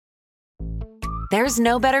There's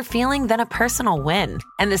no better feeling than a personal win.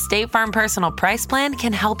 And the State Farm Personal Price Plan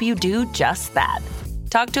can help you do just that.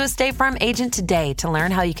 Talk to a State Farm agent today to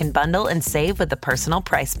learn how you can bundle and save with the Personal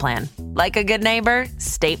Price Plan. Like a good neighbor,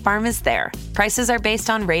 State Farm is there. Prices are based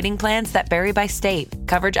on rating plans that vary by state.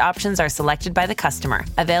 Coverage options are selected by the customer.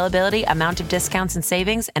 Availability, amount of discounts and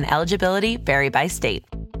savings, and eligibility vary by state.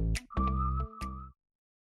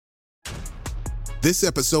 This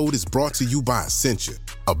episode is brought to you by Essentia.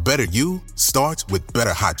 A better you starts with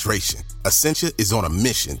better hydration. Essentia is on a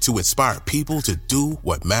mission to inspire people to do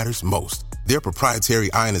what matters most. Their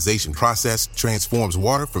proprietary ionization process transforms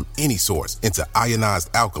water from any source into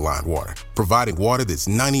ionized alkaline water, providing water that's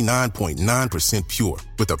 99.9% pure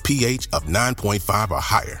with a pH of 9.5 or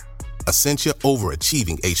higher. Essentia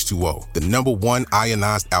overachieving H2O, the #1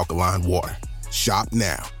 ionized alkaline water. Shop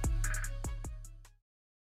now.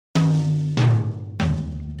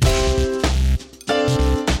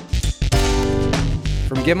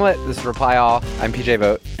 From Gimlet, this is Reply All. I'm PJ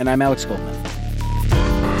Vogt. And I'm Alex Goldman.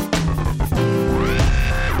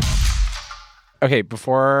 Okay,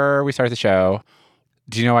 before we start the show,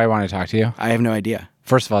 do you know why I want to talk to you? I have no idea.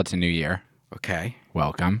 First of all, it's a new year. Okay.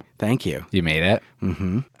 Welcome. Thank you. You made it.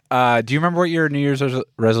 Mm-hmm. Do you remember what your New Year's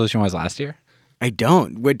resolution was last year? I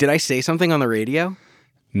don't. What, did I say something on the radio?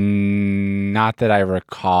 Not that I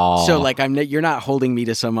recall. So, like, you're not holding me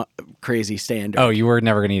to some crazy standard. Oh, you were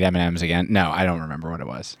never going to eat M&Ms again? No, I don't remember what it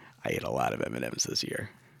was. I ate a lot of M&Ms this year.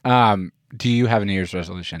 Do you have a New Year's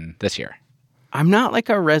resolution this year? I'm not like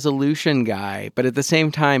a resolution guy, but at the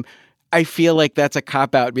same time, I feel like that's a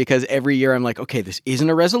cop-out because every year I'm like, okay, this isn't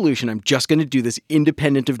a resolution. I'm just going to do this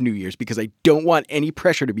independent of New Year's because I don't want any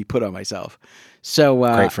pressure to be put on myself. So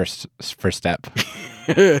great first step.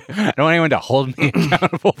 I don't want anyone to hold me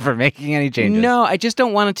accountable for making any changes. No, I just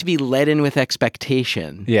don't want it to be led in with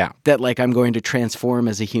expectation. Yeah. That like I'm going to transform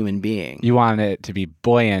as a human being. You want it to be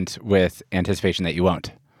buoyant with anticipation that you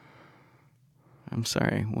won't. I'm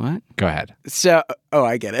sorry, what? Go ahead. So,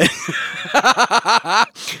 I get it.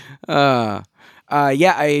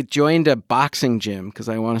 Yeah, I joined a boxing gym because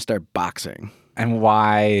I want to start boxing. And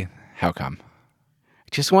why? How come?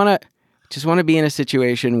 Just want to be in a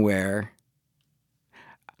situation where.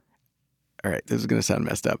 All right, this is going to sound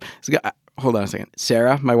messed up. Hold on a second.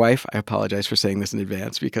 Sarah, my wife, I apologize for saying this in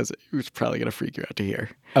advance because it was probably going to freak you out to hear.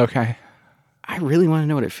 Okay. I really want to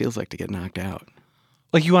know what it feels like to get knocked out.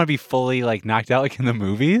 Like you want to be fully like knocked out like in the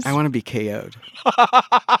movies? I want to be KO'd.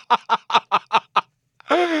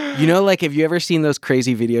 You know, like, have you ever seen those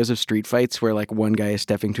crazy videos of street fights where like one guy is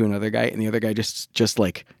stepping to another guy and the other guy just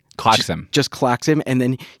like clocks him. Just clocks him and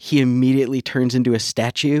then he immediately turns into a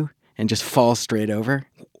statue and just falls straight over?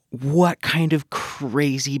 What kind of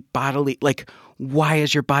crazy bodily, like, why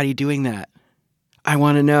is your body doing that? I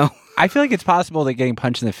want to know. I feel like it's possible that getting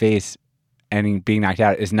punched in the face and being knocked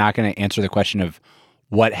out is not going to answer the question of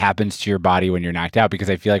what happens to your body when you're knocked out, because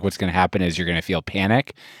I feel like what's going to happen is you're going to feel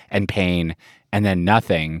panic and pain and then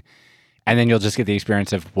nothing. And then you'll just get the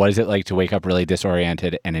experience of what is it like to wake up really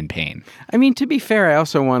disoriented and in pain. I mean, to be fair, I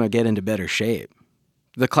also want to get into better shape.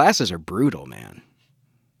 The classes are brutal, man.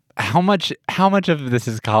 How much of this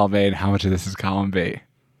is column A and how much of this is column B?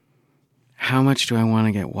 How much do I want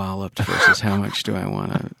to get walloped versus how much do I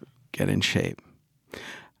want to get in shape?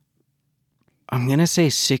 I'm going to say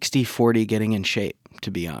 60-40 getting in shape,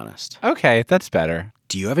 to be honest. Okay, that's better.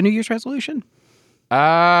 Do you have a New Year's resolution?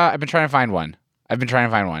 I've been trying to find one.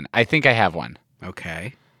 I think I have one.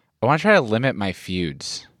 Okay. I want to try to limit my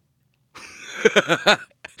feuds.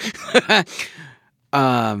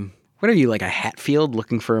 What are you, like a Hatfield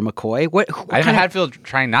looking for a McCoy? I'm a Hatfield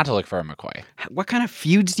trying not to look for a McCoy. What kind of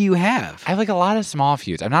feuds do you have? I have like a lot of small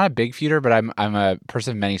feuds. I'm not a big feuder, but I'm a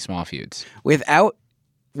person of many small feuds. Without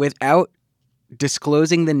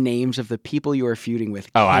disclosing the names of the people you are feuding with.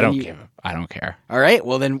 Oh, I don't care. All right.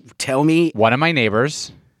 Well, then tell me. One of my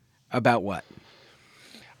neighbors. About what?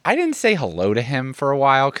 I didn't say hello to him for a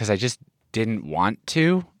while because I just didn't want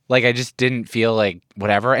to. Like, I just didn't feel like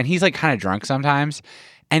whatever. And he's like kind of drunk sometimes.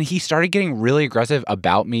 And he started getting really aggressive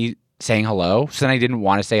about me saying hello. So then I didn't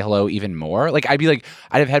want to say hello even more. Like, I'd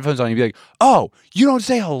have headphones on and he'd be like, oh, you don't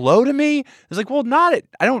say hello to me? I was like, well, I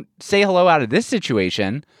don't say hello out of this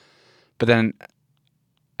situation. But then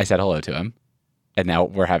I said hello to him. And now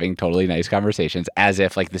we're having totally nice conversations as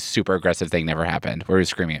if like this super aggressive thing never happened where he was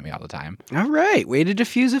screaming at me all the time. All right. Way to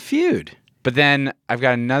diffuse a feud. But then I've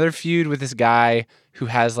got another feud with this guy who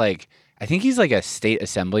has like, I think he's like a state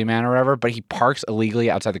assemblyman or whatever, but he parks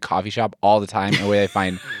illegally outside the coffee shop all the time in a way I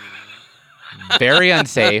find very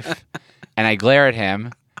unsafe. And I glare at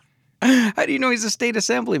him. How do you know he's a state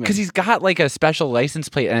assemblyman? Because he's got like a special license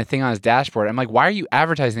plate and a thing on his dashboard. I'm like, why are you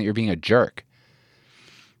advertising that you're being a jerk?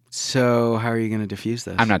 So how are you going to diffuse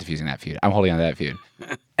this? I'm not diffusing that feud. I'm holding on to that feud.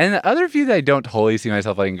 And the other feud that I don't totally see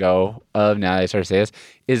myself letting go of now that I start to say this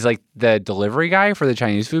is like the delivery guy for the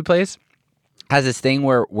Chinese food place has this thing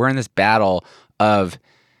where we're in this battle of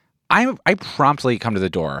I promptly come to the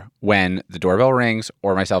door when the doorbell rings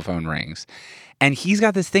or my cell phone rings. And he's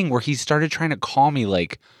got this thing where he started trying to call me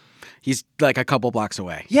like... He's like a couple blocks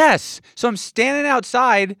away. Yes. So I'm standing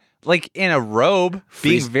outside like in a robe,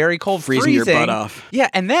 being very cold, freezing your butt off. Yeah,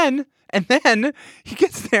 and then he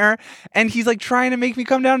gets there and he's like trying to make me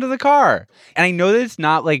come down to the car. And I know that it's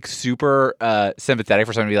not like super sympathetic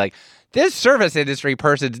for someone to be like, this service industry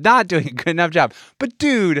person's not doing a good enough job. But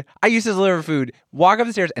dude, I used to deliver food, walk up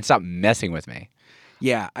the stairs and stop messing with me.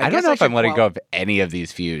 Yeah. I don't know if I'm letting go of any of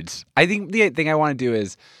these feuds. I think the thing I want to do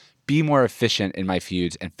is be more efficient in my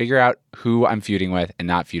feuds and figure out who I'm feuding with and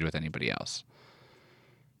not feud with anybody else.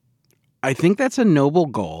 I think that's a noble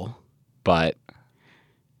goal. But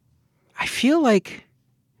I feel like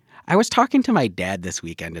I was talking to my dad this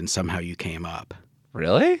weekend and somehow you came up.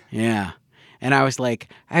 Really? Yeah. And I was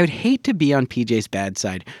like, I would hate to be on PJ's bad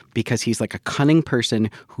side because he's like a cunning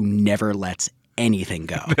person who never lets anything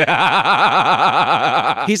go.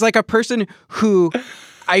 He's like a person who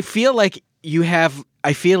I feel like you have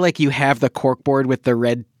the corkboard with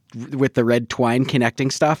the red twine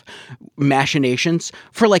connecting stuff, machinations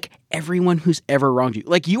for like everyone who's ever wronged you.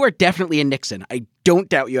 Like you are definitely a Nixon. I don't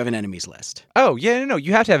doubt you have an enemies list. Oh, yeah, no,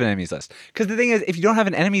 you have to have an enemies list. Because the thing is, if you don't have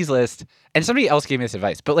an enemies list, and somebody else gave me this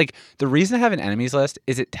advice, but like the reason to have an enemies list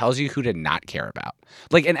is it tells you who to not care about.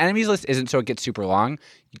 Like an enemies list isn't so it gets super long.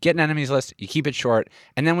 You get an enemies list, you keep it short,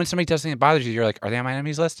 and then when somebody does something that bothers you, you're like, are they on my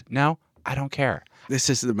enemies list? No, I don't care. This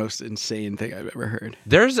is the most insane thing I've ever heard.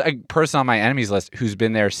 There's a person on my enemies list who's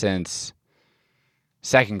been there since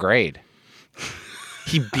second grade.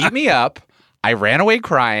 He beat me up. I ran away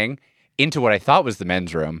crying into what I thought was the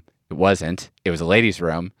men's room. It wasn't. It was a ladies'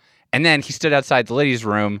 room. And then he stood outside the ladies'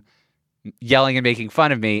 room yelling and making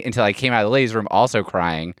fun of me until I came out of the ladies' room also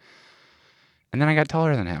crying. And then I got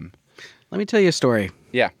taller than him. Let me tell you a story.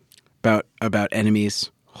 Yeah. About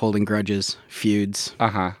enemies, holding grudges, feuds.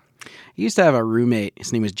 Uh-huh. I used to have a roommate.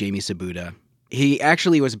 His name was Jamie Sabuda. He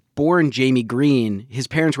actually was born Jamie Green. His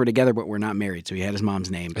parents were together but were not married, so he had his mom's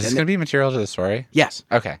name. Is this going to be material to the story? Yes.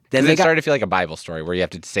 Okay. Then it started to feel like a Bible story where you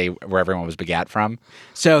have to say where everyone was begat from.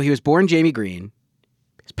 So he was born Jamie Green.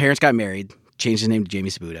 His parents got married, changed his name to Jamie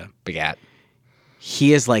Sabuda. Begat.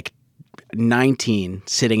 He is like 19,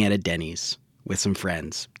 sitting at a Denny's with some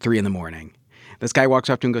friends, 3 a.m. This guy walks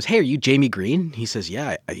up to him and goes, "Hey, are you Jamie Green?" He says,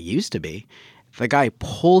 "Yeah, I used to be." The guy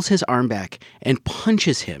pulls his arm back and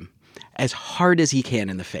punches him as hard as he can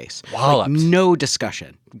in the face. Walloped. Like, no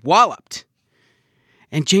discussion. Walloped.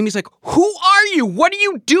 And Jamie's like, "Who are you? What are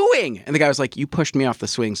you doing?" And the guy was like, "You pushed me off the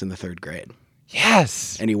swings in the 3rd grade."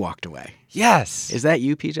 Yes. And he walked away. Yes. Is that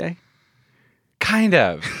you, PJ? Kind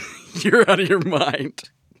of. You're out of your mind.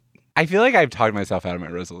 I feel like I've talked myself out of my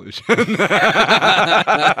resolution.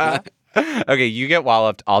 Okay, you get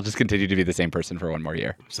walloped. I'll just continue to be the same person for one more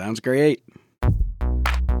year. Sounds great.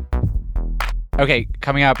 Okay,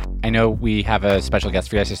 coming up, I know we have a special guest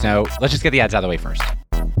for you guys to know. Let's just get the ads out of the way first.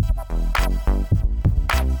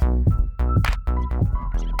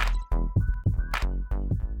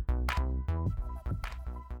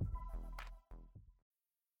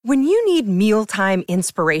 When you need mealtime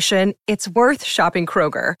inspiration, it's worth shopping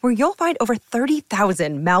Kroger, where you'll find over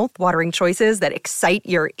 30,000 mouth-watering choices that excite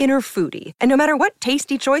your inner foodie. And no matter what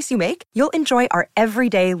tasty choice you make, you'll enjoy our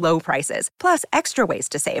everyday low prices, plus extra ways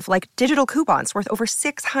to save, like digital coupons worth over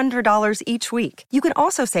 $600 each week. You can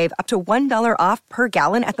also save up to $1 off per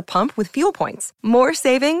gallon at the pump with fuel points. More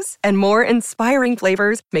savings and more inspiring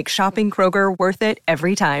flavors make shopping Kroger worth it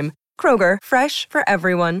every time. Kroger, fresh for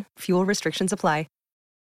everyone. Fuel restrictions apply.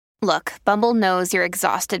 Look, Bumble knows you're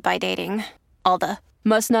exhausted by dating. All the,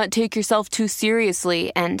 must not take yourself too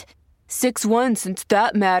seriously, and 6'1" since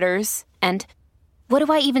that matters, and what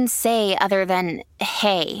do I even say other than,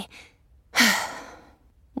 hey?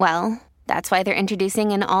 Well, that's why they're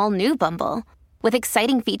introducing an all-new Bumble, with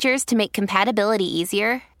exciting features to make compatibility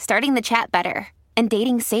easier, starting the chat better, and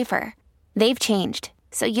dating safer. They've changed,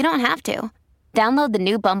 so you don't have to. Download the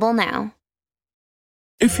new Bumble now.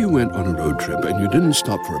 If you went on a road trip and you didn't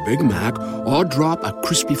stop for a Big Mac or drop a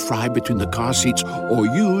crispy fry between the car seats or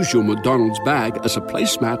use your McDonald's bag as a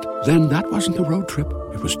placemat, then that wasn't a road trip.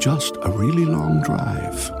 It was just a really long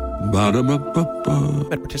drive. Ba-da-ba-ba-ba.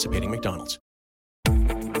 At participating McDonald's.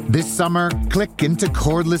 This summer, click into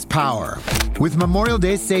cordless power with Memorial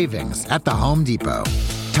Day savings at the Home Depot.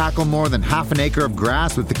 Tackle more than half an acre of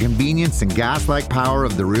grass with the convenience and gas-like power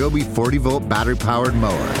of the Ryobi 40-volt battery-powered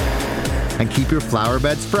mower. And keep your flower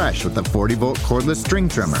beds fresh with the 40-volt cordless string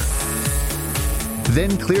trimmer.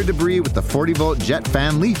 Then clear debris with the 40-volt jet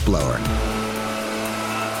fan leaf blower.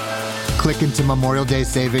 Click into Memorial Day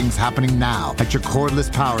savings happening now at your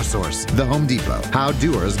cordless power source, the Home Depot. How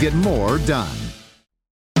doers get more done.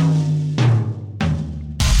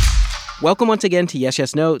 Welcome once again to Yes,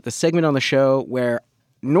 Yes, No, the segment on the show where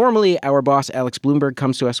normally our boss, Alex Bloomberg,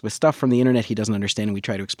 comes to us with stuff from the internet he doesn't understand, and we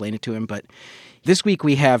try to explain it to him. But this week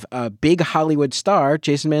we have a big Hollywood star,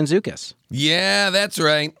 Jason Mantzoukas. Yeah, that's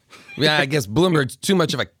right. Yeah, I guess Bloomberg's too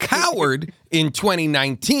much of a coward in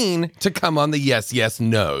 2019 to come on the Yes, Yes,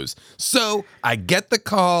 No's. So I get the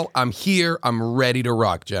call. I'm here. I'm ready to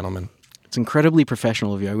rock, gentlemen. It's incredibly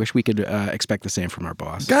professional of you. I wish we could expect the same from our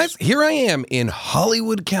boss. Guys, here I am in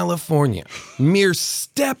Hollywood, California, mere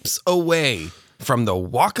steps away from the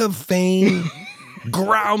Walk of Fame,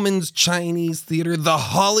 Grauman's Chinese Theater, the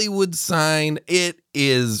Hollywood sign. It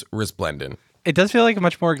is resplendent. It does feel like a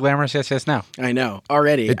much more glamorous Yes, Yes, No. I know,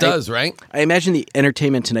 already. It does, right? I imagine the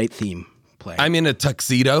Entertainment Tonight theme playing. I'm in a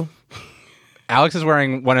tuxedo. Alex is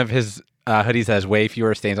wearing one of his hoodies that has way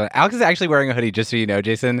fewer stains on it. Alex is actually wearing a hoodie, just so you know,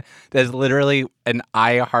 Jason, that is literally an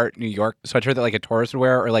I Heart New York sweatshirt that like a tourist would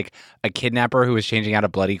wear, or like a kidnapper who was changing out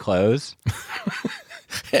of bloody clothes.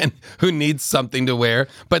 And who needs something to wear,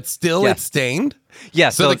 but still it's stained? Yeah,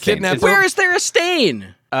 so the kidnapper... Where is there a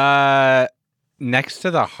stain? Next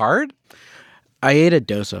to the heart? I ate a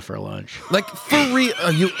dosa for lunch. Like, for real,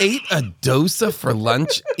 you ate a dosa for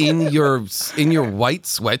lunch in your white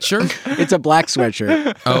sweatshirt? It's a black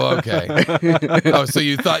sweatshirt. Oh, okay. Oh, so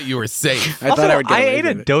you thought you were safe. I thought I would get I away ate a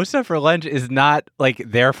with it. dosa for lunch is not like,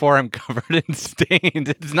 therefore I'm covered in stains.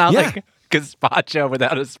 It's not like gazpacho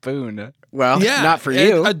without a spoon. Well, yeah, not for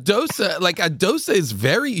you. A dosa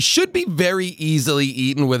is should be very easily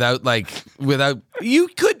eaten without. You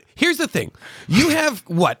could. Here's the thing: you have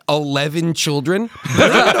 11 children.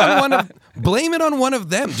 Blame it on one of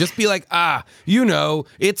them. Just be like,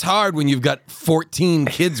 it's hard when you've got 14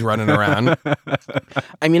 kids running around.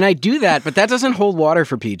 I mean, I do that, but that doesn't hold water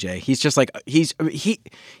for PJ. He's just like, he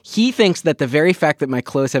thinks that the very fact that my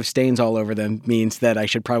clothes have stains all over them means that I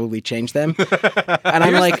should probably change them. And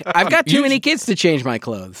I'm like, I've got too many kids to change my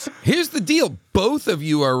clothes. Here's the deal. Both of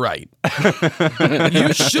you are right. PJ's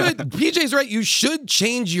right. You should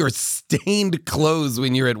change your stained clothes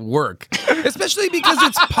when you're at work, especially because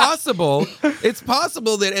it's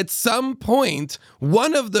possible that at some point,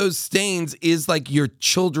 one of those stains is like your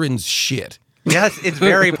children's shit. Yes, it's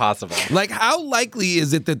very possible. Like, how likely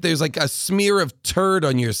is it that there's like a smear of turd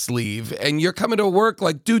on your sleeve and you're coming to work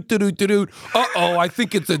like, doot. Uh-oh, I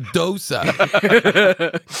think it's a dosa.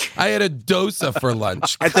 I had a dosa for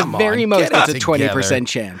lunch. At the very most, it's a 20%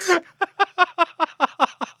 chance.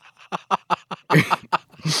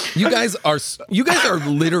 You guys are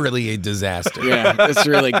literally a disaster. Yeah, it's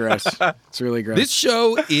really gross. This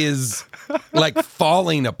show is like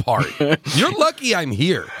falling apart. You're lucky I'm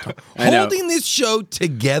here, holding this show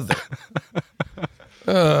together.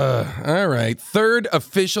 All right. Third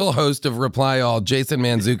official host of Reply All, Jason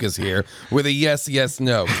Mantzoukas here with a yes, yes,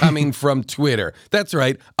 no coming from Twitter. That's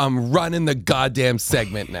right. I'm running the goddamn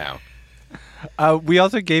segment now. We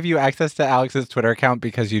also gave you access to Alex's Twitter account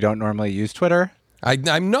because you don't normally use Twitter.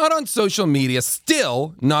 I'm not on social media,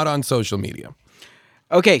 still not on social media.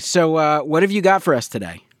 Okay, so what have you got for us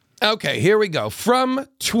today? Okay, here we go. From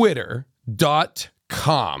Twitter.com.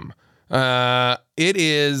 It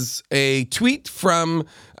is a tweet from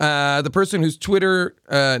the person whose Twitter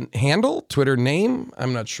handle, Twitter name,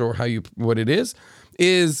 I'm not sure what it is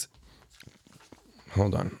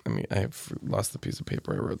hold on. I've lost the piece of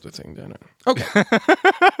paper. I wrote the thing down. Okay.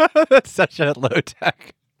 That's such a low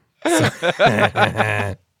tech.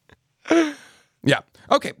 Yeah.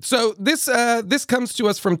 Okay. So this comes to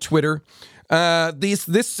us from Twitter. This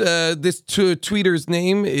tweeter's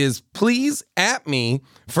name is "Please at me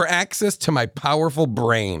for access to my powerful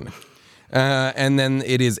brain," and then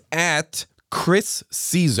it is at Chris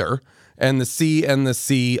Caesar, and the C and the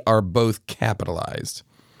C are both capitalized.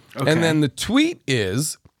 Okay. And then the tweet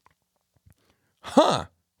is,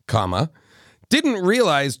 didn't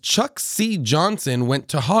realize Chuck C. Johnson went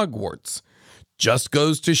to Hogwarts. Just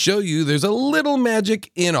goes to show you there's a little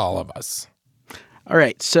magic in all of us. All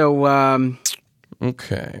right, so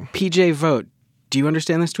okay. PJ Vogt, do you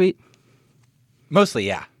understand this tweet? Mostly,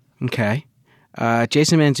 yeah. Okay.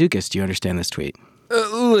 Jason Mantzoukas, do you understand this tweet?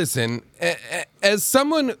 Listen, as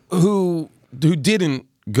someone who didn't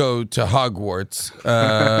go to Hogwarts,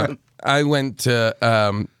 I went to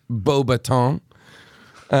Beauxbatons,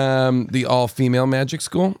 the all-female magic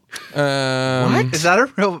school. What? Is that a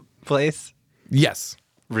real place? Yes.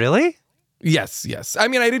 Really? Yes. I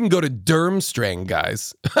mean, I didn't go to Durmstrang,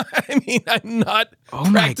 guys. I mean, I'm not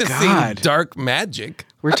my practicing God. dark magic.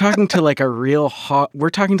 We're talking to like a real we're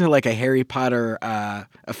talking to like a Harry Potter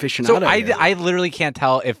aficionado. So here. I literally can't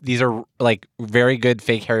tell if these are like very good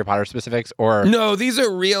fake Harry Potter specifics or No, these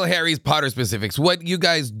are real Harry Potter specifics. What you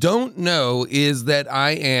guys don't know is that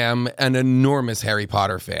I am an enormous Harry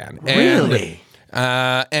Potter fan. Really?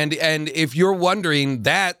 And if you're wondering,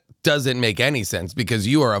 that doesn't make any sense because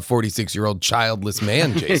you are a 46-year-old childless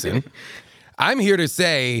man, Jason. I'm here to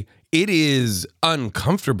say it is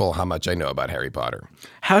uncomfortable how much I know about Harry Potter.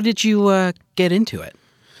 How did you get into it?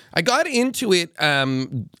 I got into it.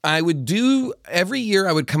 I would do every year.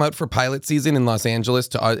 I would come out for pilot season in Los Angeles.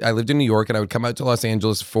 I lived in New York, and I would come out to Los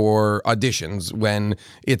Angeles for auditions when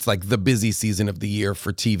it's like the busy season of the year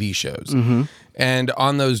for TV shows. Mm-hmm. And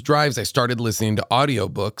on those drives, I started listening to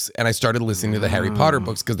audiobooks, and I started listening to the Harry Potter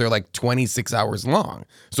books because they're like 26 hours long.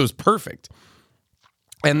 So it's perfect.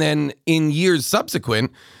 And then in years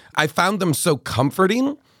subsequent, I found them so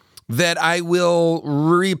comforting that I will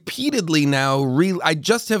repeatedly now I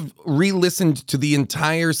just have re-listened to the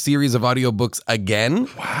entire series of audiobooks again.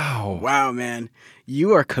 Wow, man.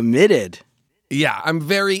 You are committed. Yeah, I'm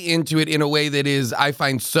very into it in a way that is I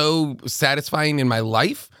find so satisfying in my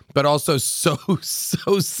life, but also so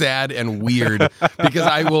sad and weird because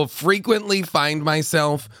I will frequently find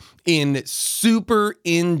myself in super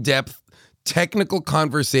in-depth technical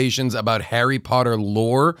conversations about Harry Potter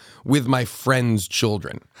lore with my friends'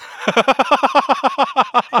 children.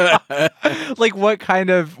 like what kind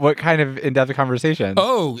of in-depth conversation?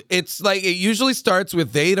 Oh, it's like it usually starts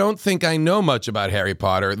with they don't think I know much about Harry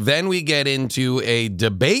Potter. Then we get into a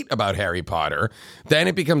debate about Harry Potter. Then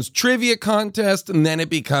it becomes trivia contest, and then it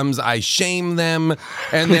becomes I shame them,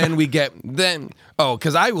 and then we get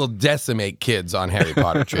because I will decimate kids on Harry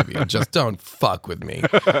Potter trivia. Just don't fuck with me.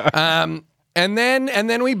 And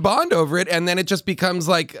then we bond over it, and then it just becomes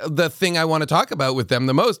like the thing I want to talk about with them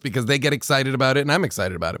the most because they get excited about it and I'm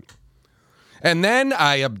excited about it. And then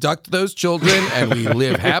I abduct those children and we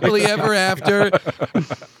live happily ever after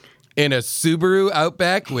in a Subaru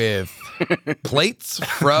Outback with plates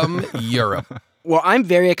from Europe. Well, I'm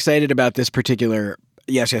very excited about this particular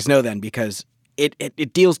Yes, Yes, No then because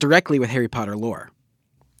it deals directly with Harry Potter lore.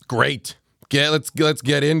 Great. Let's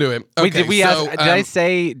get into it. Okay, Wait, did we ask? Did I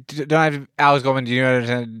say? Don't I have Alex Goldman? Do you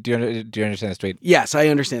understand? Do you understand this tweet? Yes, I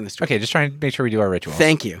understand this tweet. Okay, just trying to make sure we do our ritual.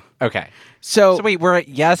 Thank you. Okay. So wait, we're at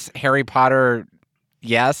yes, Harry Potter,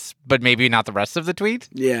 yes, but maybe not the rest of the tweet.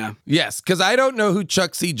 Yeah. Yes, because I don't know who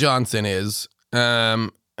Chuck C. Johnson is,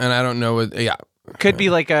 and I don't know what. Yeah, could be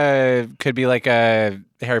like a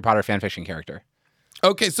Harry Potter fan fiction character.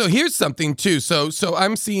 Okay, so here's something too. So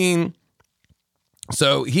I'm seeing.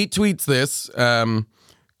 So he tweets this January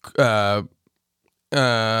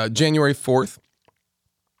 4th.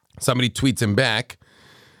 Somebody tweets him back.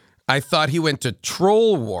 I thought he went to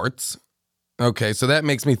Trollwarts. Okay, so that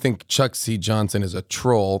makes me think Chuck C. Johnson is a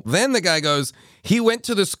troll. Then the guy goes, he went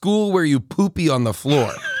to the school where you poopy on the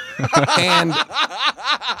floor. and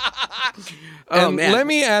let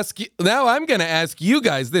me ask you, now I'm going to ask you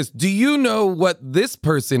guys this. Do you know what this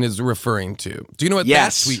person is referring to? Do you know what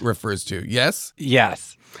that tweet refers to? Yes?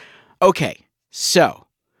 Yes. Okay, so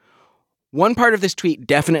one part of this tweet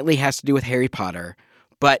definitely has to do with Harry Potter,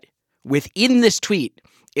 but within this tweet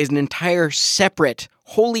is an entire separate,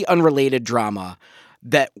 wholly unrelated drama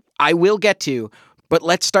that I will get to, but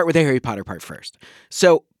let's start with the Harry Potter part first.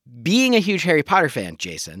 So, being a huge Harry Potter fan,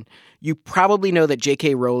 Jason, you probably know that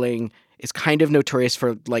J.K. Rowling is kind of notorious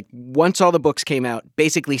for, like, once all the books came out,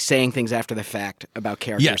 basically saying things after the fact about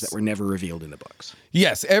characters that were never revealed in the books.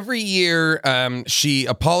 Yes, every year she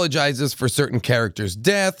apologizes for certain characters'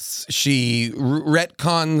 deaths. She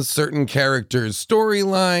retcons certain characters'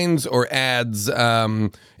 storylines or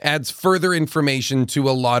adds further information to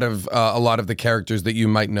a lot of the characters that you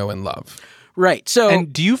might know and love. Right. So,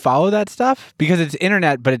 and do you follow that stuff? Because it's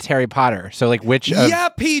internet, but it's Harry Potter. So, like, Yeah,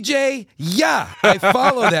 PJ. Yeah, I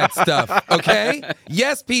follow that stuff. Okay.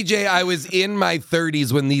 Yes, PJ. I was in my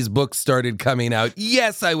 30s when these books started coming out.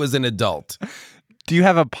 Yes, I was an adult. Do you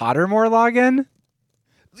have a Pottermore login?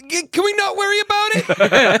 Can we not worry about it?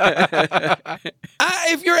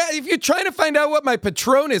 If you're trying to find out what my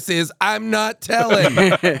Patronus is, I'm not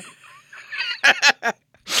telling.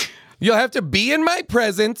 You'll have to be in my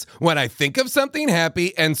presence when I think of something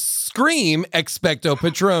happy and scream Expecto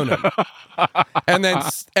Patronum. and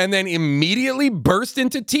then immediately burst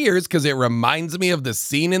into tears because it reminds me of the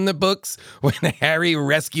scene in the books when Harry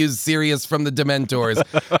rescues Sirius from the Dementors.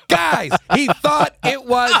 Guys, he thought it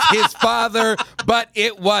was his father, but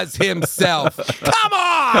it was himself. Come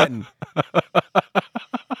on!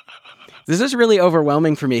 This is really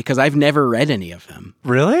overwhelming for me because I've never read any of them.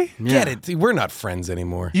 Really? Get it? We're not friends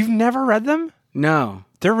anymore. You've never read them? No.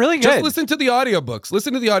 They're really good. Just listen to the audiobooks.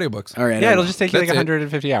 Listen to the audiobooks. All right. Yeah, it'll just take you like That's it.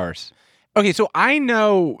 150 hours. Okay, so I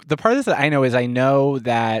know, the part of this that I know is I know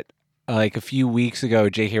that like a few weeks ago,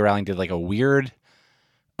 J.K. Rowling did like a weird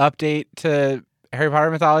update to Harry Potter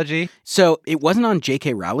mythology. So it wasn't on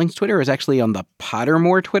J.K. Rowling's Twitter. It was actually on the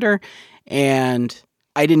Pottermore Twitter. And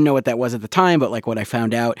I didn't know what that was at the time, but like what I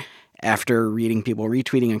found out after reading people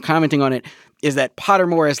retweeting and commenting on it is that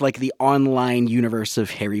Pottermore is like the online universe of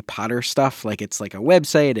Harry Potter stuff. Like it's like a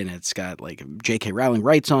website and it's got like J.K. Rowling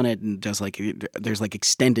writes on it and does like, there's like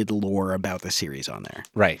extended lore about the series on there.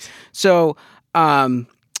 Right. So on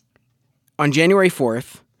January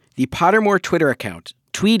 4th, the Pottermore Twitter account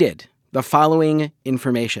tweeted the following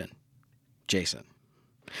information. Jason.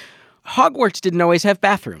 Hogwarts didn't always have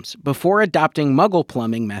bathrooms. Before adopting Muggle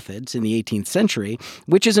plumbing methods in the 18th century,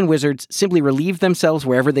 witches and wizards simply relieved themselves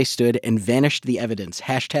wherever they stood and vanished the evidence.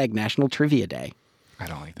 # National Trivia Day. I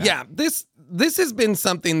don't like that. Yeah, this has been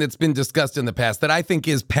something that's been discussed in the past that I think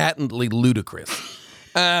is patently ludicrous.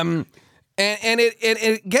 And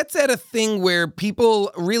it gets at a thing where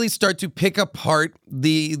people really start to pick apart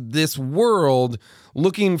this world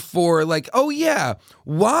looking for like, oh yeah,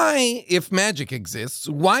 why, if magic exists,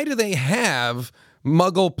 why do they have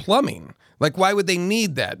Muggle plumbing? Like, why would they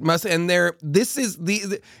need that?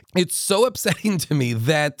 It's so upsetting to me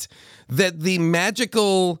that the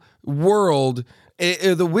magical world,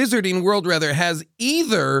 the wizarding world rather, has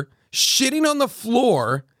either shitting on the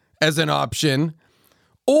floor as an option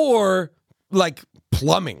or like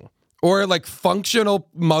plumbing or like functional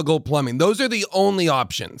Muggle plumbing. Those are the only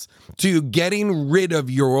options to getting rid of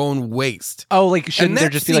your own waste. Oh, like shouldn't there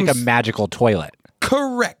that just be like a magical toilet?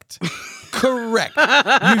 Correct.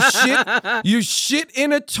 You shit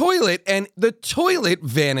in a toilet and the toilet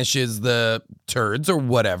vanishes the turds or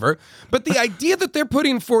whatever. But the idea that they're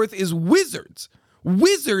putting forth is wizards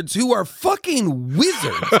who are fucking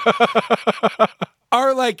wizards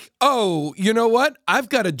are like, oh, you know what? I've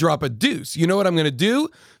got to drop a deuce. You know what I'm going to do?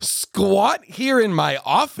 Squat here in my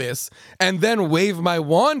office and then wave my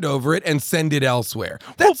wand over it and send it elsewhere.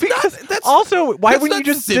 Why wouldn't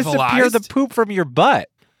you just disappear the poop from your butt?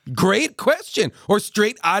 Great question. Or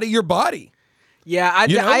straight out of your body. Yeah, I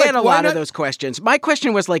had a lot of those questions. My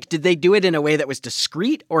question was like, did they do it in a way that was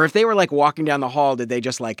discreet? Or if they were like walking down the hall, did they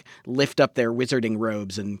just like lift up their wizarding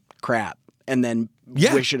robes and crap and then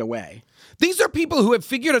wish it away? These are people who have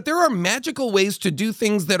figured out there are magical ways to do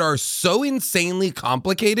things that are so insanely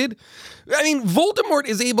complicated. I mean, Voldemort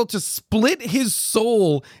is able to split his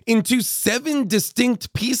soul into 7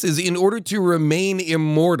 distinct pieces in order to remain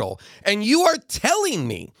immortal. And you are telling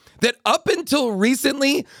me that up until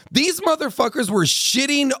recently, these motherfuckers were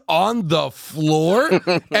shitting on the floor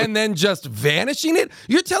and then just vanishing it?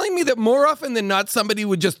 You're telling me that more often than not, somebody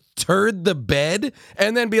would just turd the bed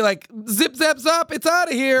and then be like, zip, zap, zop, it's out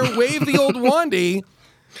of here, wave the old wandy.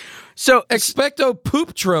 So expecto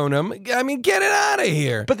pooptronum. I mean, get it out of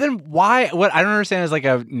here. But then why? What I don't understand is like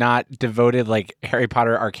a not devoted like Harry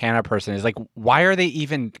Potter Arcana person is like, why are they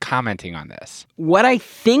even commenting on this? What I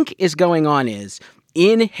think is going on is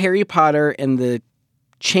in Harry Potter and the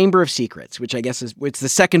Chamber of Secrets, which I guess it's the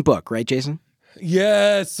second book, right, Jason?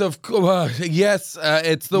 Yes, of course. Yes,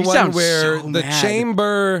 it's the one where the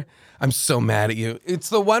chamber. I'm so mad at you. It's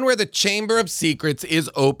the one where the Chamber of Secrets is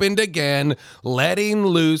opened again, letting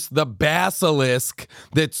loose the basilisk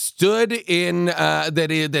that stood in that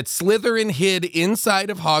Slytherin hid inside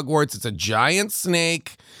of Hogwarts. It's a giant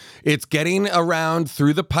snake. It's getting around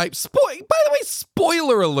through the pipe. By the way,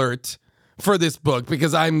 spoiler alert for this book,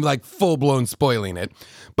 because I'm like full-blown spoiling it.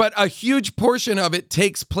 But a huge portion of it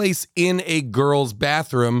takes place in a girl's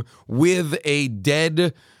bathroom with a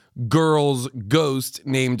dead girl's ghost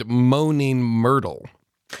named Moaning Myrtle.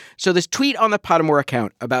 So this tweet on the Pottermore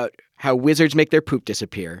account about how wizards make their poop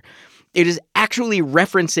disappear, it is actually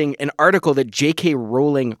referencing an article that J.K.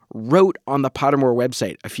 Rowling wrote on the Pottermore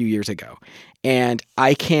website a few years ago. And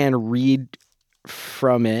I can read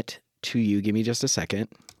from it to you. Give me just a second.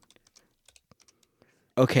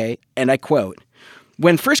 Okay, and I quote,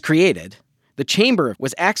 "When first created, the chamber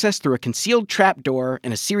was accessed through a concealed trapdoor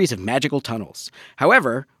and a series of magical tunnels.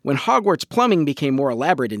 However, when Hogwarts plumbing became more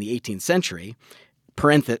elaborate in the 18th century,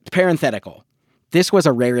 parenthetical, this was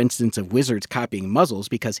a rare instance of wizards copying muggles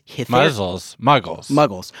because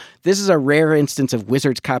Muggles. This is a rare instance of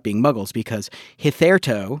wizards copying muggles because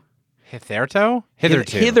Hitherto. I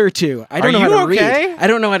don't know how to read. I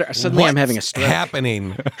don't know how to. Suddenly I'm having a stroke. What's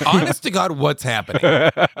happening? Honest to God, what's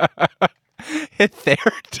happening?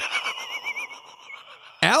 Hitherto.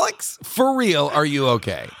 Alex, for real, are you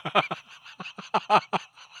okay?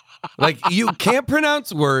 Like, you can't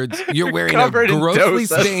pronounce words. You're wearing a Covered in grossly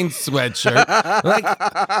dosa. stained sweatshirt. Like,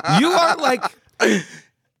 you are like...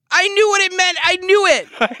 I knew what it meant. I knew it.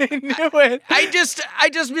 I knew it. I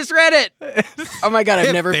just misread it. Oh my God, I've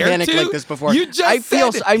Hip never there panicked too? like this before. You just I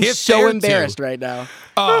feel said I'm hip so there embarrassed too. right now.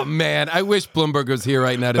 Oh, man. I wish Bloomberg was here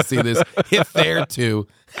right now to see this. Hit there, too.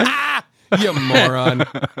 Ah, you moron.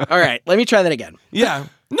 All right, let me try that again. Yeah.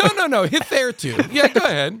 No. Hit there, too. Yeah, go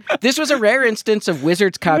ahead. This was a rare instance of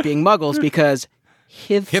wizards copying muggles because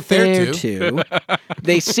hitherto,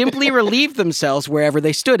 they simply relieved themselves wherever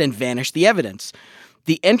they stood and vanished the evidence.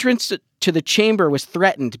 The entrance to the chamber was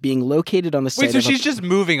threatened, being located on the site Wait, so of she's just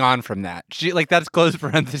moving on from that. She like that's close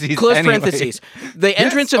parentheses. close anyway. parentheses. The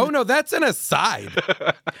entrance Yes. of Oh, no, that's an aside.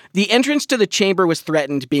 the entrance to the chamber was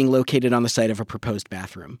threatened, being located on the site of a proposed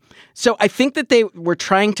bathroom. So I think that they were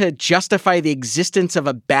trying to justify the existence of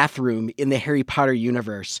a bathroom in the Harry Potter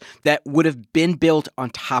universe that would have been built on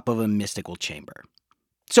top of a mystical chamber.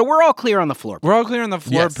 So we're all clear on the floor. We're all clear on the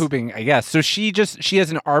floor Yes. pooping, I guess. So she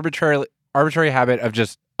has an arbitrary habit of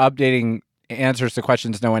just updating answers to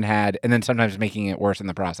questions no one had, and then sometimes making it worse in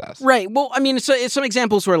the process. Right. Well, I mean, so some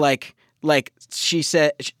examples were like she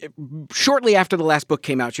said shortly after the last book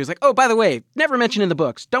came out, she was like, "Oh, by the way, never mentioned in the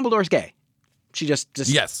books, Dumbledore's gay." She just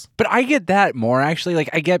Yes. But I get that more, actually. Like,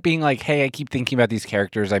 I get being like, hey, I keep thinking about these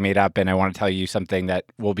characters I made up, and I want to tell you something that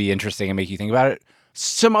will be interesting and make you think about it.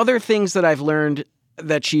 Some other things that I've learned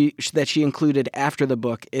that she included after the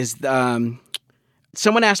book is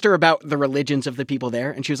someone asked her about the religions of the people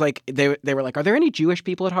there, and she was like, they were like, "Are there any Jewish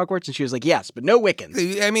people at Hogwarts?" And she was like, "Yes, but no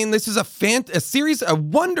Wiccans." I mean, this is a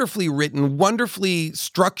wonderfully written, wonderfully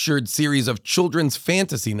structured series of children's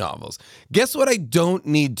fantasy novels. Guess what I don't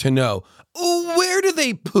need to know? Where do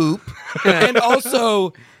they poop? And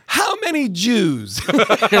also, how many Jews?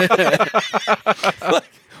 Like,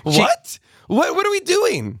 what? What are we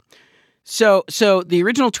doing? So the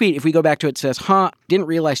original tweet, if we go back to it, says, didn't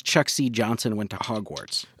realize Chuck C. Johnson went to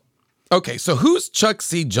Hogwarts. Okay, so who's Chuck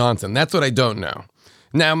C. Johnson? That's what I don't know.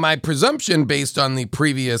 Now, my presumption based on the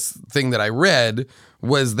previous thing that I read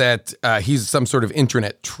was that he's some sort of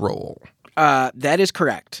internet troll. That is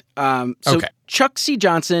correct. Okay. Chuck C.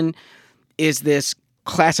 Johnson is this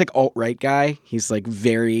classic alt-right guy. He's like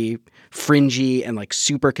very fringy and like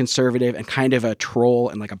super conservative and kind of a troll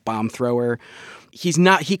and like a bomb thrower. He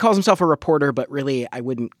calls himself a reporter, but really I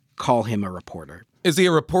wouldn't call him a reporter. Is he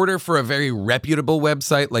a reporter for a very reputable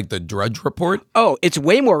website like the Drudge Report? Oh, it's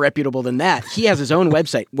way more reputable than that. He has his own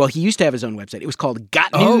website. Well, he used to have his own website. It was called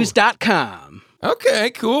gotnews.com.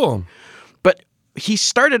 Okay, cool. But he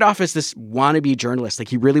started off as this wannabe journalist. Like,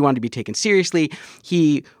 he really wanted to be taken seriously.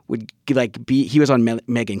 He would he was on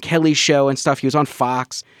Megyn Kelly's show and stuff. He was on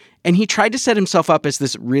Fox. And he tried to set himself up as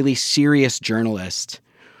this really serious journalist.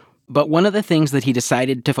 But one of the things that he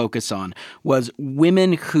decided to focus on was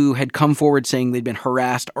women who had come forward saying they'd been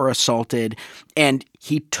harassed or assaulted, and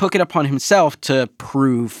he took it upon himself to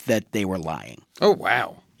prove that they were lying. Oh,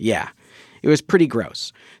 wow. Yeah. It was pretty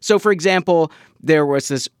gross. So, for example, there was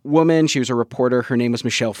this woman, she was a reporter, her name was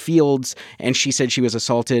Michelle Fields, and she said she was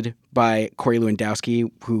assaulted by Corey Lewandowski,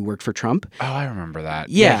 who worked for Trump. Oh, I remember that.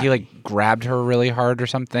 Yeah. He like grabbed her really hard or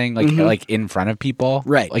something, like in front of people.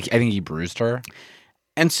 Right. Like, I think he bruised her.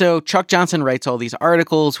 And so Chuck Johnson writes all these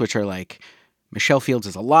articles, which are like, Michelle Fields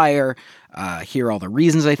is a liar. Here are all the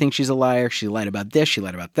reasons I think she's a liar. She lied about this. She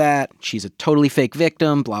lied about that. She's a totally fake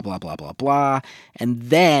victim, blah, blah, blah, blah, blah. And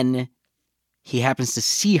then he happens to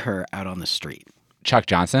see her out on the street. Chuck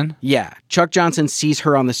Johnson? Yeah. Chuck Johnson sees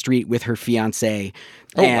her on the street with her fiancé.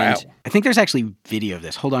 Oh, and wow. I think there's actually video of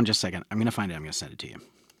this. Hold on just a second. I'm going to find it. I'm going to send it to you.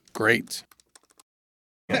 Great.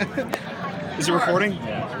 Is it recording?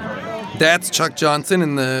 That's Chuck Johnson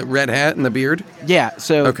in the red hat and the beard? Yeah,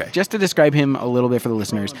 so Okay. just to describe him a little bit for the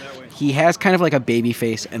listeners, he has kind of like a baby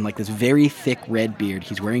face and like this very thick red beard.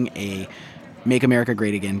 He's wearing a Make America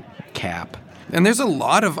Great Again cap. And there's a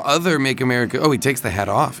lot of other Make America... Oh, he takes the hat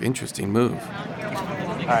off. Interesting move.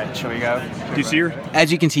 All right, shall we go? Do you see her?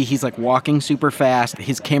 As you can see, he's like walking super fast.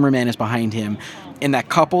 His cameraman is behind him. And that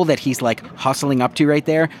couple that he's like hustling up to right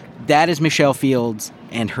there, that is Michelle Fields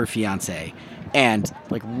and her fiancé. And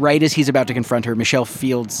like right as he's about to confront her, Michelle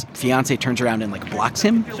Fields' fiancé turns around and like blocks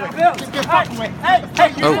him. Oh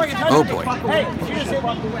boy. Hey, did you just hit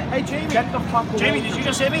me? Hey, Jamie. Get the fuck away. Jamie, did you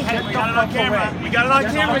just hit me? Hey, we got it on camera. We got it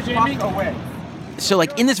on camera, Jamie. So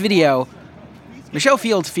like in this video, Michelle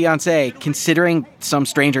Fields' fiancé, considering some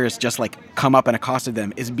stranger has just like come up and accosted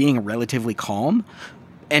them, is being relatively calm.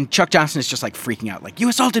 And Chuck Johnson is just like freaking out, like, you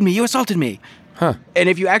assaulted me, you assaulted me. Huh. And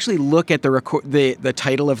if you actually look at the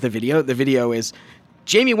title of the video is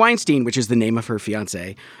Jamie Weinstein, which is the name of her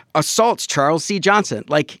fiance, assaults Charles C. Johnson.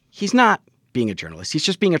 Like, he's not being a journalist. He's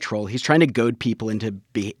just being a troll. He's trying to goad people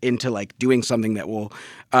into like doing something that will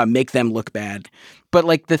make them look bad. But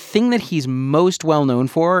like the thing that he's most well known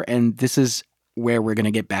for, and this is where we're going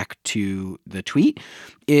to get back to the tweet,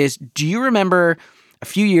 is do you remember a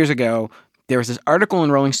few years ago, there was this article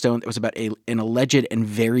in Rolling Stone that was about an alleged and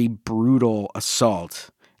very brutal assault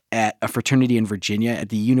at a fraternity in Virginia, at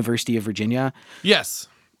the University of Virginia? Yes.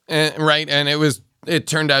 Right. And it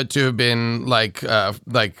turned out to have been like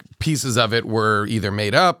pieces of it were either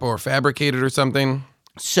made up or fabricated or something.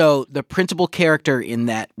 So the principal character in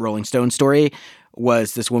that Rolling Stone story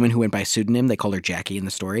was this woman who went by a pseudonym. They called her Jackie in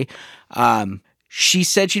the story. She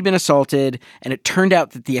said she'd been assaulted, and it turned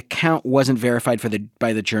out that the account wasn't verified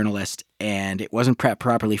by the journalist, and it wasn't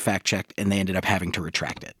properly fact-checked, and they ended up having to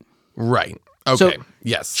retract it. Right. Okay. So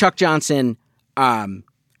yes. Chuck Johnson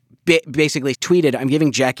basically tweeted, "I'm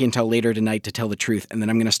giving Jackie until later tonight to tell the truth, and then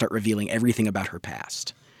I'm going to start revealing everything about her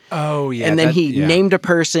past." Oh, yeah. And then he named a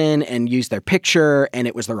person and used their picture, and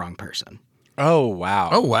it was the wrong person. Oh, wow.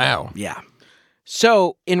 Oh, wow. Yeah.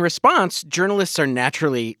 So in response, journalists are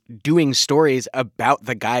naturally doing stories about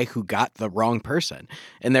the guy who got the wrong person.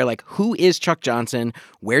 And they're like, who is Chuck Johnson?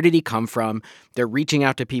 Where did he come from? They're reaching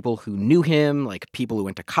out to people who knew him, like people who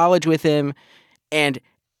went to college with him. And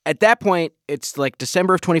at that point, it's like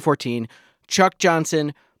December of 2014, Chuck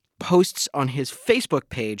Johnson posts on his Facebook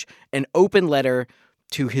page an open letter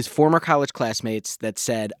to his former college classmates that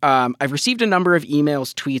said, I've received a number of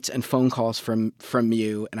emails, tweets, and phone calls from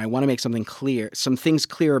you, and I want to make some things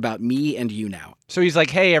clear about me and you now. So he's like,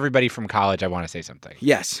 hey, everybody from college, I want to say something.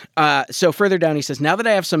 Yes. So further down, he says, now that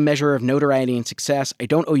I have some measure of notoriety and success, I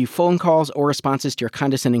don't owe you phone calls or responses to your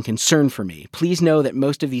condescending concern for me. Please know that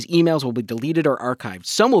most of these emails will be deleted or archived.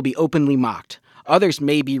 Some will be openly mocked. Others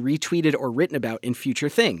may be retweeted or written about in future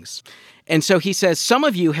things. And so he says, some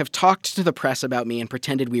of you have talked to the press about me and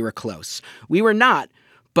pretended we were close. We were not,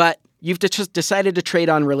 but you've just decided to trade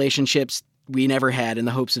on relationships we never had in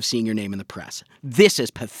the hopes of seeing your name in the press. This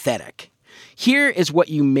is pathetic. Here is what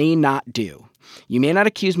you may not do. You may not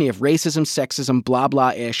accuse me of racism, sexism, blah,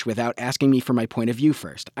 blah-ish without asking me for my point of view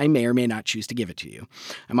first. I may or may not choose to give it to you.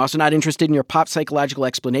 I'm also not interested in your pop psychological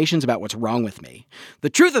explanations about what's wrong with me. The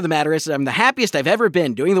truth of the matter is that I'm the happiest I've ever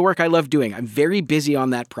been doing the work I love doing. I'm very busy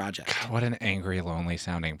on that project. God, what an angry, lonely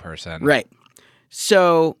sounding person. Right.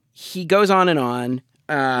 So he goes on, and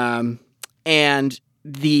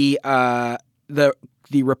the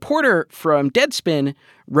reporter from Deadspin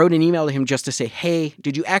wrote an email to him just to say, hey,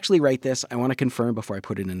 did you actually write this? I want to confirm before I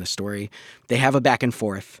put it in the story. They have a back and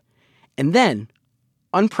forth. And then,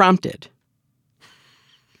 unprompted,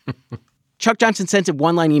 Chuck Johnson sends a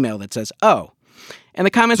one-line email that says, oh, and the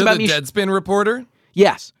comments to about the me... Deadspin reporter?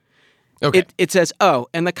 Yes. Okay. It says, oh,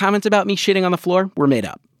 and the comments about me shitting on the floor were made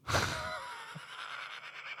up.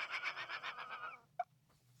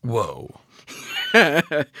 Whoa.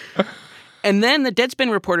 And then the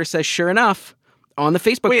Deadspin reporter says, sure enough, on the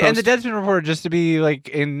Facebook post... and the Deadspin reporter, just to be like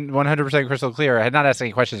in 100% crystal clear, had not asked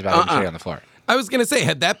any questions about him shitting on the floor. I was going to say,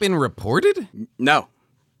 had that been reported? No.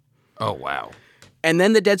 Oh, wow. And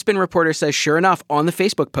then the Deadspin reporter says, sure enough, on the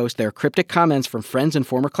Facebook post, there are cryptic comments from friends and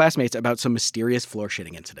former classmates about some mysterious floor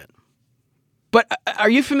shitting incident. But are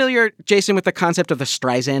you familiar, Jason, with the concept of the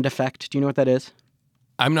Streisand effect? Do you know what that is?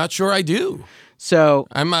 I'm not sure I do. So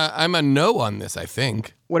I'm a no on this, I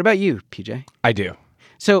think. What about you, PJ? I do.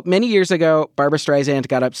 So many years ago, Barbra Streisand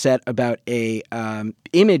got upset about a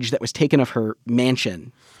image that was taken of her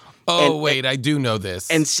mansion. Oh, wait, I do know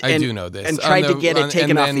this. I do know this. And tried to get it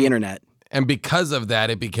taken off the internet. And because of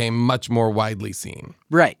that, it became much more widely seen.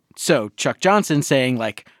 Right. So Chuck Johnson saying,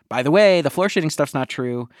 like, by the way, the floor shitting stuff's not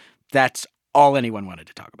true. That's all anyone wanted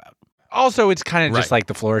to talk about. Also, it's kind of just like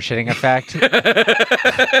the floor shitting effect.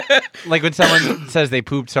 Like when someone says they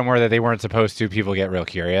pooped somewhere that they weren't supposed to, people get real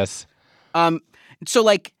curious. So,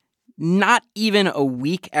 like, not even a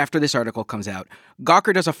week after this article comes out,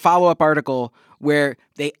 Gawker does a follow-up article where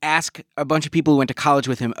they ask a bunch of people who went to college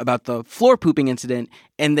with him about the floor pooping incident,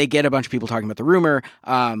 and they get a bunch of people talking about the rumor.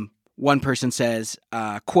 One person says,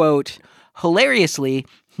 quote, hilariously,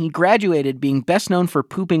 he graduated being best known for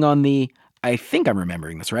pooping on the, I think I'm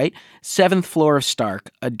remembering this right, 7th floor of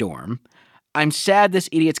Stark, a dorm. I'm sad this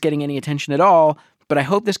idiot's getting any attention at all, but I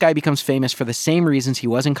hope this guy becomes famous for the same reasons he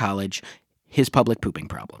was in college, his public pooping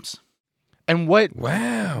problems. And what?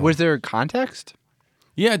 Wow. Was there context?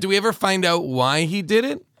 Yeah, do we ever find out why he did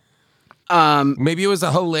it? Maybe it was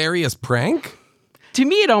a hilarious prank? To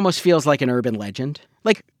me, it almost feels like an urban legend.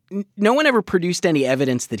 Like, no one ever produced any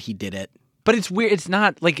evidence that he did it. But it's weird. It's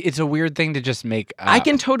not like it's a weird thing to just make up. I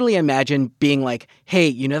can totally imagine being like, hey,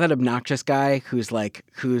 you know that obnoxious guy who's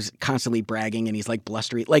constantly bragging and he's like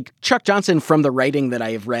blustery, like Chuck Johnson from the writing that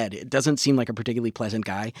I have read. It doesn't seem like a particularly pleasant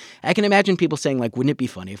guy. I can imagine people saying like, wouldn't it be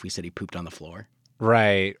funny if we said he pooped on the floor?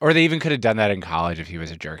 Right. Or they even could have done that in college if he was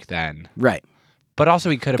a jerk then. Right. But also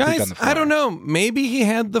he could have pooped on the floor. I don't know. Maybe he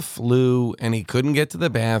had the flu and he couldn't get to the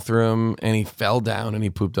bathroom and he fell down and he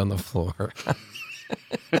pooped on the floor.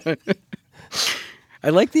 I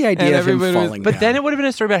like the idea of him falling down. But then it would have been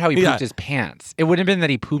a story about how he pooped his pants. It wouldn't have been that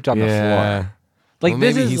he pooped on the floor. Like, well,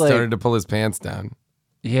 this maybe is he like, started to pull his pants down.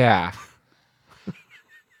 Yeah.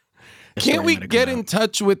 Can't we get in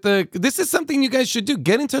touch with this is something you guys should do.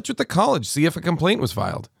 Get in touch with the college. See if a complaint was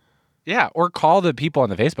filed. Yeah, or call the people in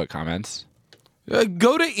the Facebook comments.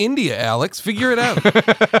 Go to India, Alex. Figure it out.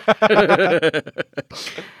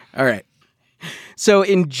 All right. So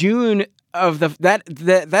in June of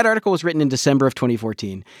that article was written in December of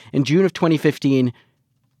 2014. In June of 2015,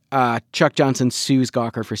 Chuck Johnson sues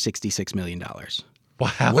Gawker for $66 million. Wow.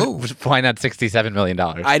 Why not $67 million?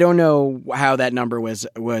 I don't know how that number was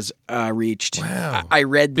reached. Wow. I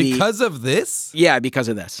read because of this? Yeah, because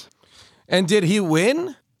of this. And did he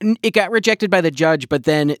win? It got rejected by the judge, but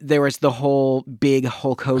then there was the whole big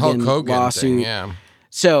Hulk Hogan lawsuit. Thing, yeah.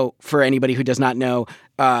 So for anybody who does not know,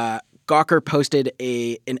 Gawker posted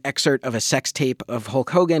an excerpt of a sex tape of Hulk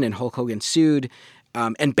Hogan, and Hulk Hogan sued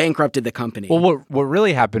and bankrupted the company. Well, what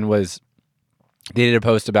really happened was they did a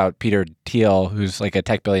post about Peter Thiel, who's like a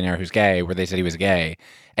tech billionaire who's gay, where they said he was gay,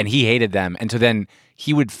 and he hated them. And so then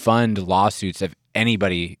he would fund lawsuits of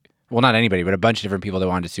anybody, well, not anybody, but a bunch of different people that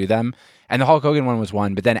wanted to sue them. And the Hulk Hogan one was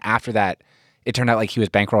one. But then after that, it turned out like he was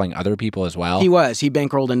bankrolling other people as well. He was. He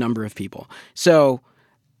bankrolled a number of people. So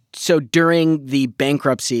during the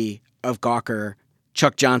bankruptcy of Gawker,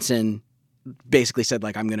 Chuck Johnson basically said,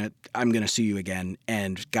 like, I'm gonna sue you again,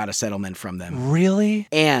 and got a settlement from them. Really?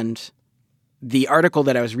 And the article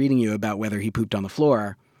that I was reading you about whether he pooped on the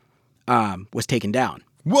floor was taken down.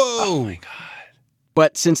 Whoa! Oh my God.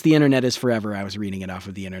 But since the internet is forever, I was reading it off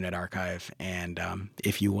of the Internet Archive, and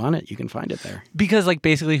if you want it, you can find it there. Because like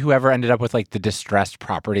basically whoever ended up with like the distressed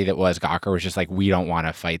property that was Gawker was just like, we don't want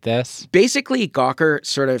to fight this. Basically, Gawker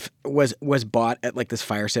sort of was bought at like this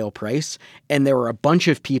fire sale price, and there were a bunch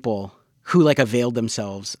of people who like availed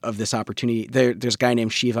themselves of this opportunity. There's a guy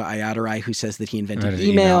named Shiva Ayyadurai who says that he invented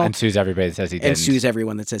email and sues everybody that says he didn't. And sues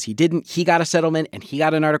everyone that says he didn't. He got a settlement, and he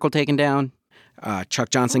got an article taken down. Chuck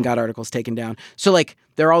Johnson got articles taken down. So like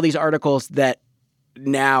there are all these articles that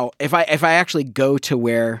now if I actually go to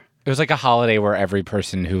where it was like a holiday where every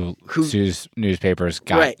person who sues newspapers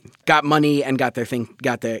got money and got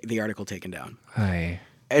the article taken down. Hi.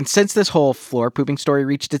 And since this whole floor pooping story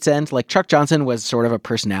reached its end, like Chuck Johnson was sort of a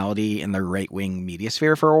personality in the right-wing media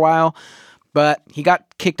sphere for a while. But he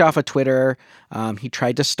got kicked off of Twitter. He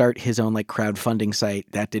tried to start his own like crowdfunding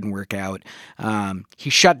site. That didn't work out. He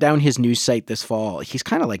shut down his news site this fall. He's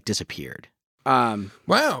kind of like disappeared.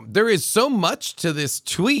 Wow. There is so much to this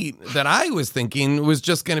tweet that I was thinking was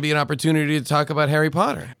just going to be an opportunity to talk about Harry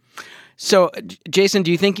Potter. So, Jason,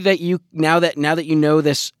 do you think that you now that you know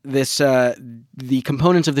the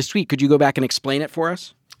components of this tweet, could you go back and explain it for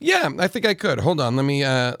us? Yeah, I think I could. Hold on. Let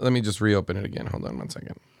me just reopen it again. Hold on 1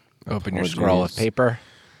 second. Open your scroll of paper.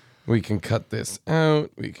 We can cut this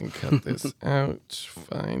out.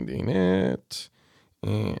 Finding it.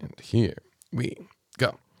 And here we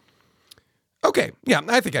go. Okay. Yeah,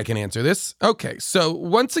 I think I can answer this. Okay. So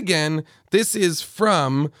once again, this is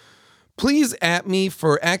from Please @ me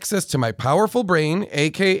for access to my powerful brain,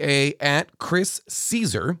 a.k.a.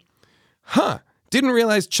 @ChrisCaesar. Didn't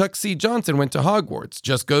realize Chuck C. Johnson went to Hogwarts.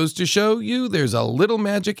 Just goes to show you there's a little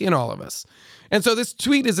magic in all of us. And so this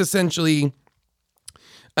tweet is essentially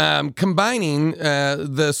combining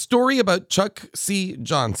the story about Chuck C.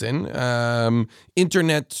 Johnson,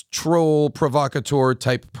 internet troll provocateur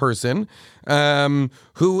type person,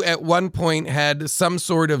 who at one point had some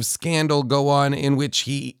sort of scandal go on in which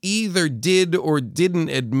he either did or didn't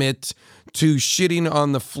admit to shitting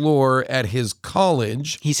on the floor at his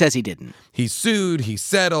college. He says he didn't. He sued, he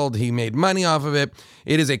settled, he made money off of it.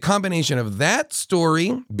 It is a combination of that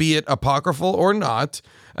story, be it apocryphal or not,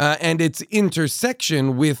 and its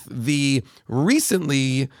intersection with the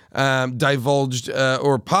recently divulged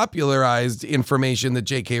or popularized information that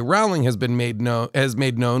J.K. Rowling has made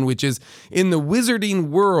known, which is in the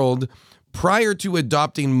wizarding world. Prior to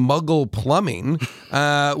adopting Muggle plumbing,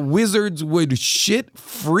 wizards would shit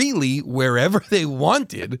freely wherever they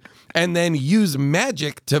wanted and then use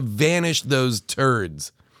magic to vanish those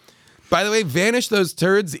turds. By the way, Vanish Those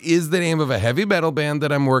Turds is the name of a heavy metal band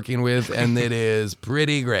that I'm working with, and it is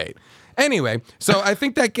pretty great. Anyway, so I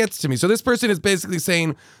think that gets to me. So this person is basically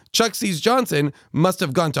saying Chuck C. Johnson must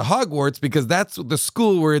have gone to Hogwarts because that's the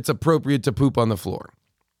school where it's appropriate to poop on the floor.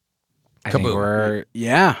 I think we're...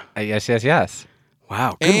 Yeah. Yes.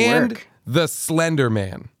 Wow, good work. The Slender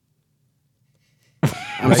Man.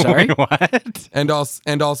 I'm sorry? What? And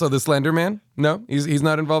also the Slender Man? No? He's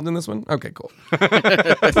not involved in this one? Okay, cool.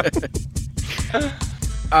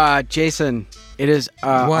 Jason, it is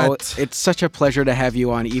what? It's such a pleasure to have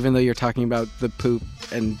you on, even though you're talking about the poop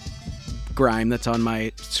and grime that's on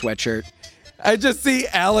my sweatshirt. I just see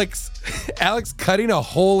Alex cutting a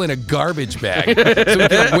hole in a garbage bag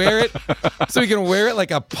so he can wear it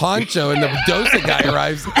like a poncho, and the Dosa guy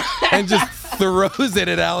arrives and just throws it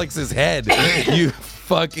at Alex's head. You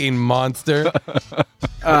fucking monster.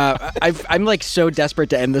 I'm like so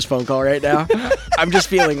desperate to end this phone call right now. I'm just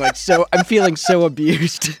feeling so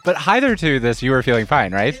abused. But either to this, you were feeling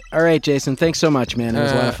fine, right? All right, Jason. Thanks so much, man. It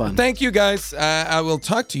was a lot of fun. Thank you, guys. I will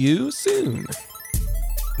talk to you soon.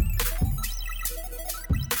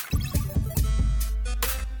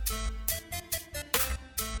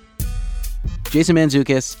 Jason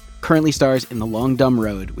Mantzoukas currently stars in The Long Dumb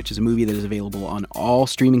Road, which is a movie that is available on all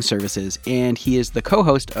streaming services, and he is the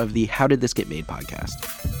co-host of the How Did This Get Made podcast.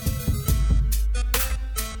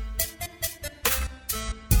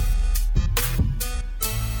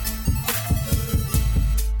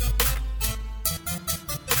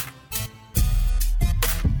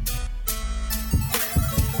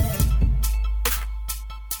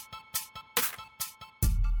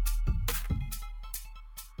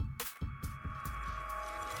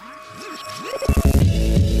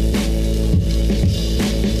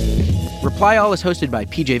 Reply All is hosted by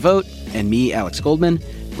PJ Vogt and me, Alex Goldman.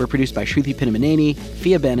 We're produced by Shruti Pinamaneni,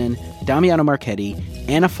 Fia Benin, Damiano Marchetti,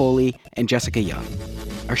 Anna Foley, and Jessica Young.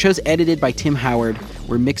 Our show's edited by Tim Howard.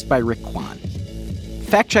 We're mixed by Rick Kwan.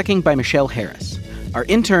 Fact-checking by Michelle Harris. Our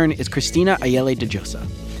intern is Christina Ayele de Josa.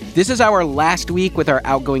 This is our last week with our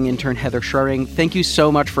outgoing intern, Heather Schroering. Thank you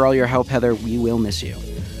so much for all your help, Heather. We will miss you.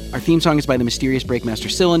 Our theme song is by the mysterious Breakmaster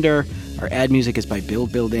Cylinder. Our ad music is by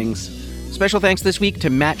Build Buildings. Special thanks this week to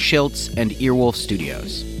Matt Schiltz and Earwolf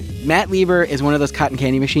Studios. Matt Lever is one of those cotton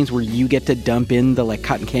candy machines where you get to dump in the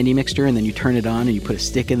cotton candy mixture and then you turn it on and you put a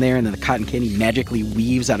stick in there and then the cotton candy magically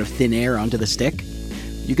weaves out of thin air onto the stick.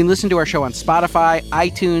 You can listen to our show on Spotify,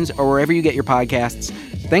 iTunes, or wherever you get your podcasts.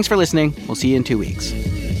 Thanks for listening. We'll see you in 2 weeks.